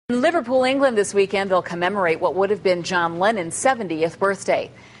In Liverpool, England this weekend, they'll commemorate what would have been John Lennon's 70th birthday.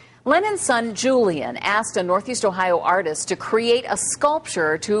 Lennon's son, Julian, asked a Northeast Ohio artist to create a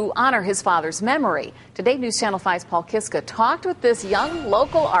sculpture to honor his father's memory. Today, News Channel 5's Paul Kiska talked with this young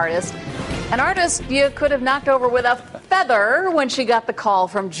local artist, an artist you could have knocked over with a feather when she got the call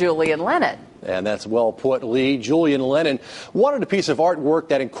from Julian Lennon. And that's well put, Lee. Julian Lennon wanted a piece of artwork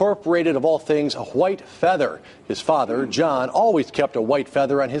that incorporated, of all things, a white feather. His father, John, always kept a white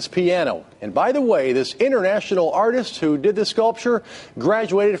feather on his piano. And by the way, this international artist who did the sculpture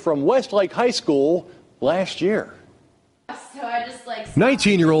graduated from Westlake High School last year.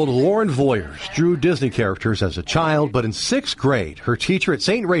 19-year-old Lauren Voyers drew Disney characters as a child, but in 6th grade, her teacher at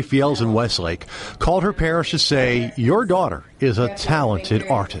St. Raphael's in Westlake called her parents to say, "Your daughter is a talented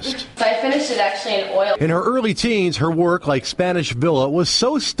artist." So I finished it actually in oil. In her early teens, her work, like Spanish Villa, was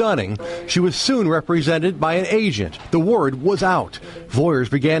so stunning, she was soon represented by an agent. The word was out. Voyers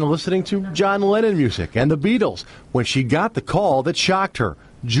began listening to John Lennon music and the Beatles when she got the call that shocked her.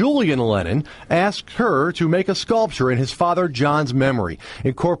 Julian Lennon asked her to make a sculpture in his father John's memory,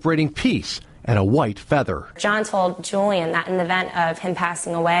 incorporating peace and a white feather. John told Julian that in the event of him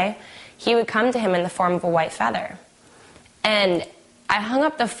passing away, he would come to him in the form of a white feather. And I hung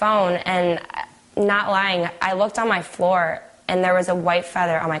up the phone, and not lying, I looked on my floor and there was a white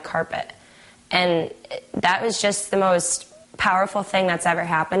feather on my carpet. And that was just the most powerful thing that's ever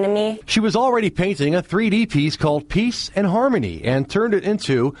happened to me. She was already painting a 3D piece called Peace and Harmony and turned it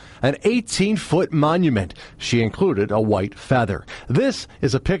into an 18-foot monument. She included a white feather. This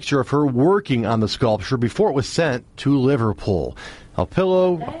is a picture of her working on the sculpture before it was sent to Liverpool. A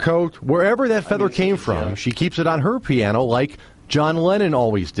pillow, a coat, wherever that feather came from, she keeps it on her piano like John Lennon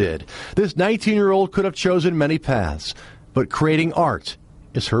always did. This 19-year-old could have chosen many paths, but creating art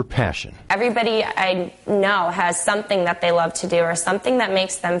is her passion. Everybody I know has something that they love to do or something that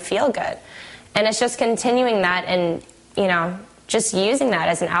makes them feel good. And it's just continuing that and, just using that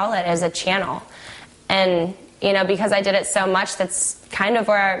as an outlet, as a channel. And, because I did it so much, that's kind of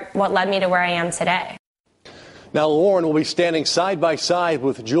what led me to where I am today. Now, Lauren will be standing side by side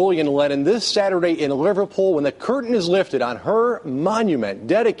with Julian Lennon this Saturday in Liverpool when the curtain is lifted on her monument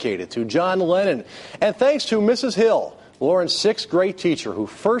dedicated to John Lennon. And thanks to Mrs. Hill, Lauren's 6th grade teacher, who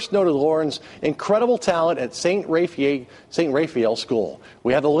first noted Lauren's incredible talent at St. Raphael School.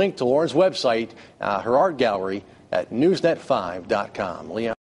 We have the link to Lauren's website, her art gallery, at newsnet5.com.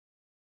 Leon.